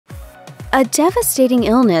A devastating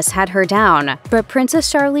illness had her down, but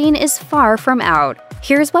Princess Charlene is far from out.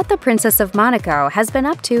 Here's what the Princess of Monaco has been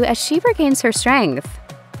up to as she regains her strength.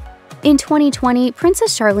 In 2020,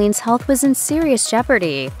 Princess Charlene's health was in serious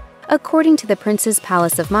jeopardy. According to the Prince's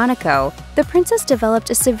Palace of Monaco, the princess developed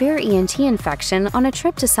a severe ENT infection on a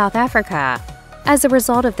trip to South Africa. As a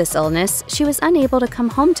result of this illness, she was unable to come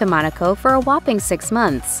home to Monaco for a whopping 6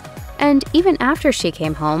 months. And even after she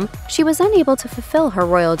came home, she was unable to fulfill her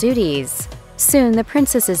royal duties. Soon, the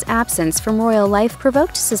princess's absence from royal life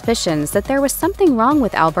provoked suspicions that there was something wrong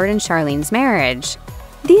with Albert and Charlene's marriage.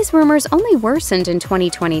 These rumors only worsened in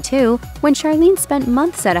 2022 when Charlene spent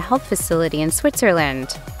months at a health facility in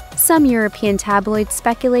Switzerland. Some European tabloids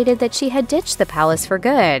speculated that she had ditched the palace for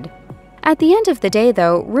good. At the end of the day,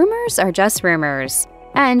 though, rumors are just rumors.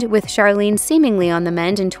 And with Charlene seemingly on the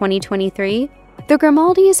mend in 2023, the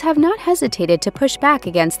Grimaldis have not hesitated to push back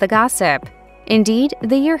against the gossip. Indeed,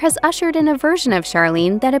 the year has ushered in a version of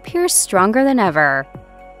Charlene that appears stronger than ever.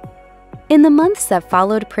 In the months that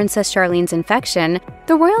followed Princess Charlene's infection,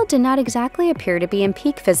 the royal did not exactly appear to be in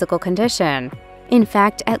peak physical condition. In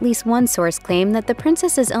fact, at least one source claimed that the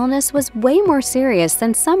princess's illness was way more serious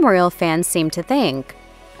than some royal fans seem to think.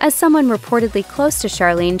 As someone reportedly close to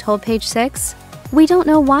Charlene told Page 6, "We don't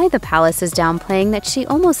know why the palace is downplaying that she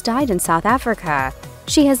almost died in South Africa.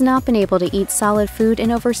 She has not been able to eat solid food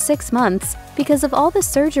in over 6 months because of all the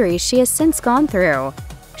surgeries she has since gone through.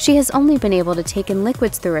 She has only been able to take in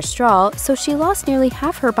liquids through a straw, so she lost nearly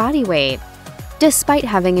half her body weight." Despite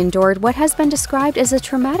having endured what has been described as a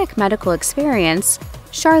traumatic medical experience,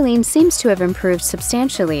 Charlene seems to have improved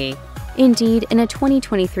substantially. Indeed, in a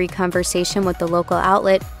 2023 conversation with the local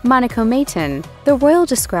outlet Monaco Matin, the royal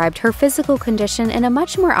described her physical condition in a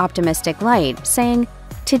much more optimistic light, saying,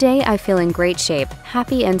 "Today I feel in great shape,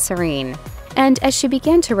 happy and serene." And as she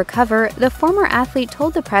began to recover, the former athlete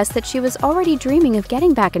told the press that she was already dreaming of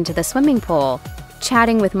getting back into the swimming pool.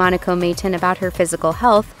 Chatting with Monaco Matin about her physical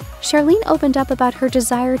health, Charlene opened up about her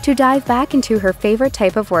desire to dive back into her favorite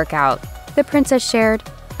type of workout. The princess shared,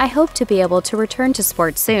 "I hope to be able to return to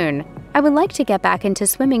sports soon. I would like to get back into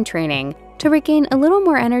swimming training, to regain a little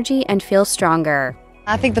more energy and feel stronger."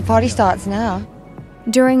 I think the party starts now.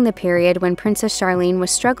 During the period when Princess Charlene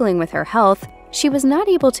was struggling with her health, she was not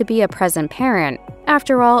able to be a present parent.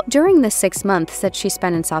 After all, during the 6 months that she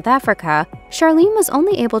spent in South Africa, Charlene was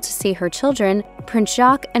only able to see her children, Prince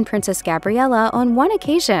Jacques and Princess Gabriella, on one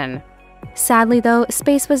occasion. Sadly though,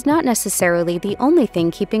 space was not necessarily the only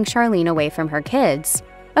thing keeping Charlene away from her kids.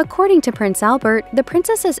 According to Prince Albert, the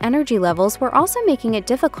princess's energy levels were also making it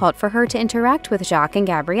difficult for her to interact with Jacques and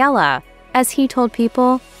Gabriella. As he told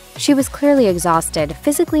People, she was clearly exhausted,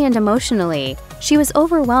 physically and emotionally. She was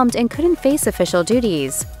overwhelmed and couldn't face official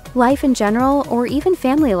duties, life in general, or even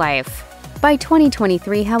family life. By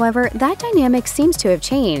 2023, however, that dynamic seems to have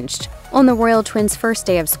changed. On the royal twins' first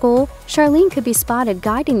day of school, Charlene could be spotted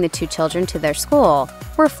guiding the 2 children to their school.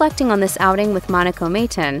 Reflecting on this outing with Monaco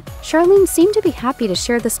Matin, Charlene seemed to be happy to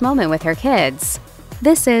share this moment with her kids.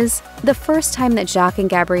 "This is the first time that Jacques and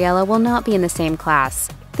Gabriella will not be in the same class.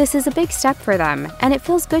 This is a big step for them, and it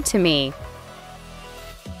feels good to me."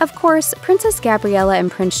 Of course, Princess Gabriella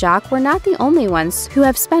and Prince Jacques were not the only ones who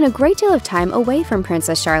have spent a great deal of time away from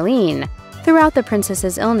Princess Charlene. Throughout the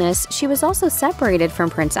princess's illness, she was also separated from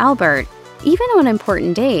Prince Albert, even on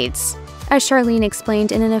important dates. As Charlene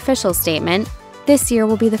explained in an official statement, "This year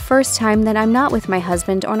will be the first time that I'm not with my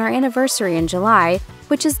husband on our anniversary in July,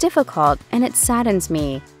 which is difficult and it saddens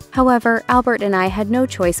me. However, Albert and I had no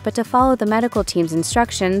choice but to follow the medical team's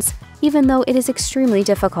instructions, even though it is extremely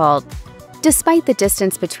difficult." Despite the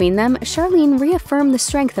distance between them, Charlene reaffirmed the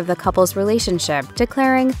strength of the couple's relationship,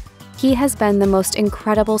 declaring, "He has been the most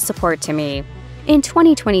incredible support to me." In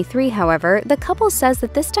 2023, however, the couple says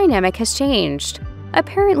that this dynamic has changed.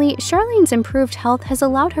 Apparently, Charlene's improved health has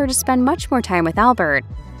allowed her to spend much more time with Albert.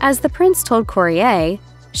 As the prince told Courrier,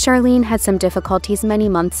 "Charlene had some difficulties many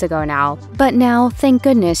months ago now, but now, thank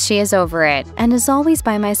goodness she is over it and is always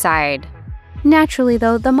by my side." Naturally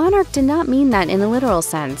though, the monarch did not mean that in a literal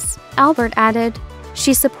sense. Albert added,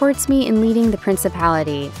 "She supports me in leading the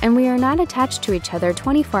principality, and we are not attached to each other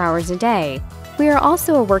 24 hours a day. We are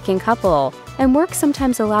also a working couple, and work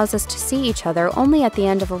sometimes allows us to see each other only at the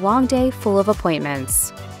end of a long day full of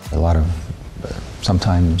appointments." A lot of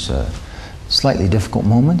sometimes slightly difficult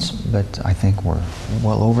moments, but I think we're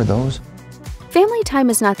well over those. Family time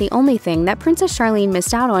is not the only thing that Princess Charlene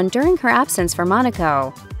missed out on during her absence from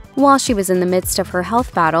Monaco. While she was in the midst of her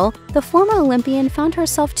health battle, the former Olympian found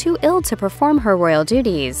herself too ill to perform her royal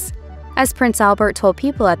duties. As Prince Albert told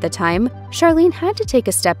People at the time, Charlene had to take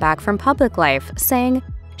a step back from public life, saying,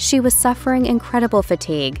 "She was suffering incredible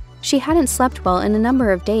fatigue. She hadn't slept well in a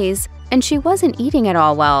number of days, and she wasn't eating at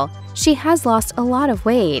all well. She has lost a lot of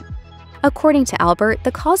weight. According to Albert,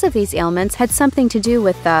 the cause of these ailments had something to do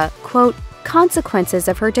with the, quote, consequences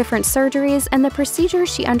of her different surgeries and the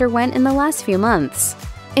procedures she underwent in the last few months.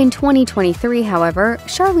 In 2023, however,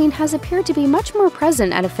 Charlene has appeared to be much more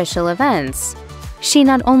present at official events. She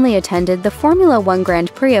not only attended the Formula One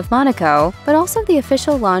Grand Prix of Monaco, but also the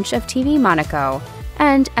official launch of TV Monaco.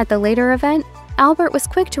 And at the later event, Albert was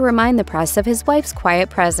quick to remind the press of his wife's quiet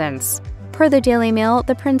presence. Per the Daily Mail,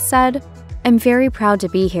 the prince said, "I'm very proud to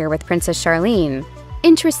be here with Princess Charlene."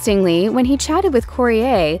 Interestingly, when he chatted with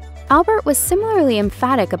Courrier, Albert was similarly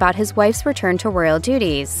emphatic about his wife's return to royal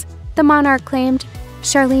duties. The monarch claimed,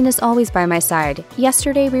 "Charlene is always by my side.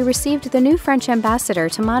 Yesterday we received the new French ambassador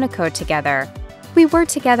to Monaco together. We were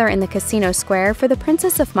together in the Casino Square for the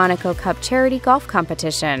Princess of Monaco Cup charity golf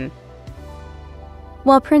competition."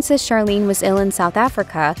 While Princess Charlene was ill in South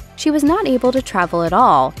Africa, she was not able to travel at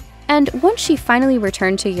all. And once she finally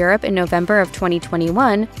returned to Europe in November of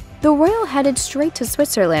 2021, the royal headed straight to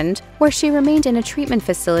Switzerland, where she remained in a treatment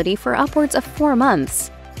facility for upwards of 4 months.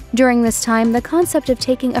 During this time, the concept of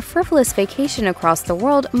taking a frivolous vacation across the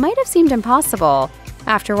world might have seemed impossible.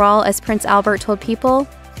 After all, as Prince Albert told People,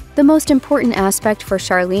 the most important aspect for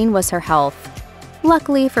Charlene was her health.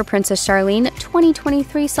 Luckily for Princess Charlene,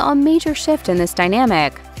 2023 saw a major shift in this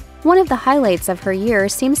dynamic. One of the highlights of her year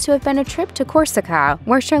seems to have been a trip to Corsica,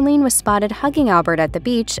 where Charlene was spotted hugging Albert at the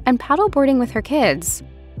beach and paddleboarding with her kids.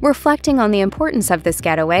 Reflecting on the importance of this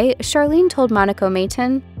getaway, Charlene told Monaco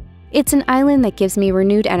Matin, "It's an island that gives me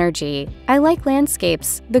renewed energy. I like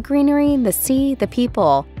landscapes, the greenery, the sea, the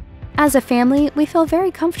people. As a family, we feel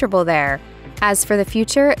very comfortable there." As for the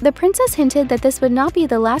future, the princess hinted that this would not be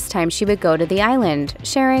the last time she would go to the island,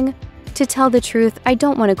 sharing, "To tell the truth, I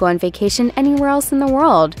don't want to go on vacation anywhere else in the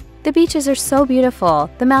world. The beaches are so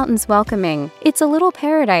beautiful, the mountains welcoming. It's a little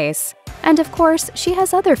paradise." And of course, she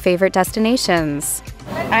has other favorite destinations.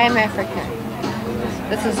 I am African.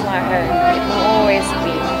 This is my home. It will always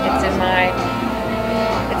be.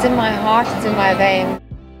 It's in my heart, it's in my vein.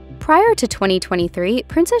 Prior to 2023,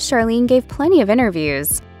 Princess Charlene gave plenty of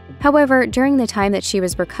interviews. However, during the time that she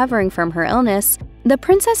was recovering from her illness, the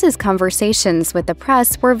princess's conversations with the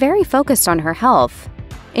press were very focused on her health.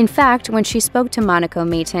 In fact, when she spoke to Monaco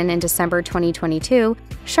Matin in December 2022,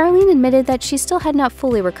 Charlene admitted that she still had not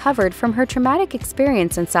fully recovered from her traumatic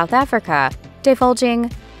experience in South Africa,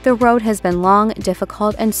 divulging, "The road has been long,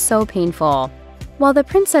 difficult, and so painful." While the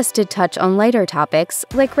princess did touch on lighter topics,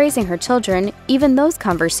 like raising her children, even those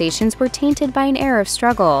conversations were tainted by an air of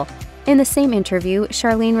struggle. In the same interview,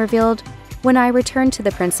 Charlene revealed, "When I returned to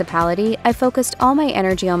the principality, I focused all my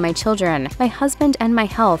energy on my children, my husband, and my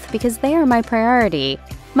health because they are my priority.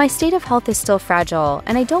 My state of health is still fragile,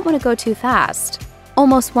 and I don't want to go too fast."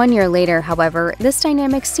 Almost 1 year later, however, this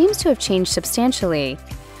dynamic seems to have changed substantially.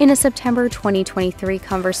 In a September 2023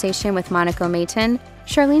 conversation with Monaco Matin,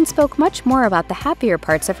 Charlene spoke much more about the happier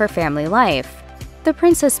parts of her family life. The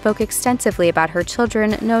princess spoke extensively about her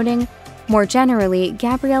children, noting, "More generally,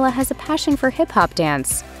 Gabriella has a passion for hip-hop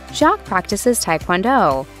dance. Jacques practices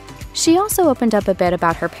Taekwondo." She also opened up a bit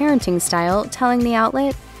about her parenting style, telling the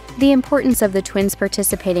outlet, "The importance of the twins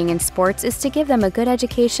participating in sports is to give them a good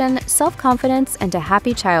education, self-confidence, and a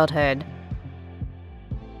happy childhood."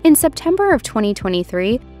 In September of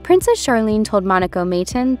 2023, Princess Charlene told Monaco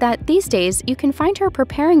Matin that these days you can find her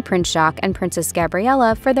preparing Prince Jacques and Princess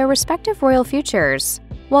Gabriella for their respective royal futures,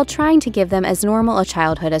 while trying to give them as normal a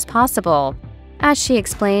childhood as possible. As she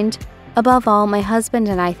explained, "Above all, my husband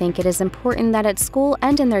and I think it is important that at school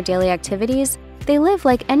and in their daily activities, they live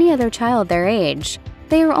like any other child their age.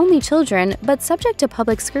 They are only children, but subject to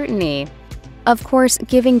public scrutiny." Of course,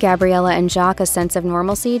 giving Gabriella and Jacques a sense of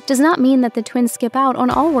normalcy does not mean that the twins skip out on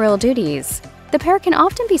all royal duties. The pair can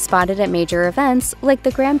often be spotted at major events like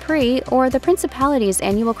the Grand Prix or the Principality's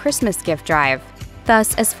annual Christmas gift drive.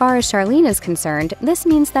 Thus, as far as Charlene is concerned, this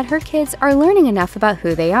means that her kids are learning enough about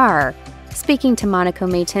who they are. Speaking to Monaco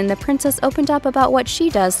Matin, the princess opened up about what she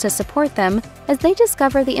does to support them as they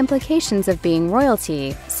discover the implications of being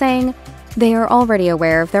royalty, saying, "They are already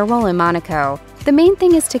aware of their role in Monaco. The main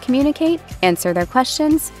thing is to communicate, answer their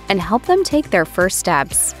questions, and help them take their first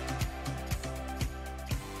steps."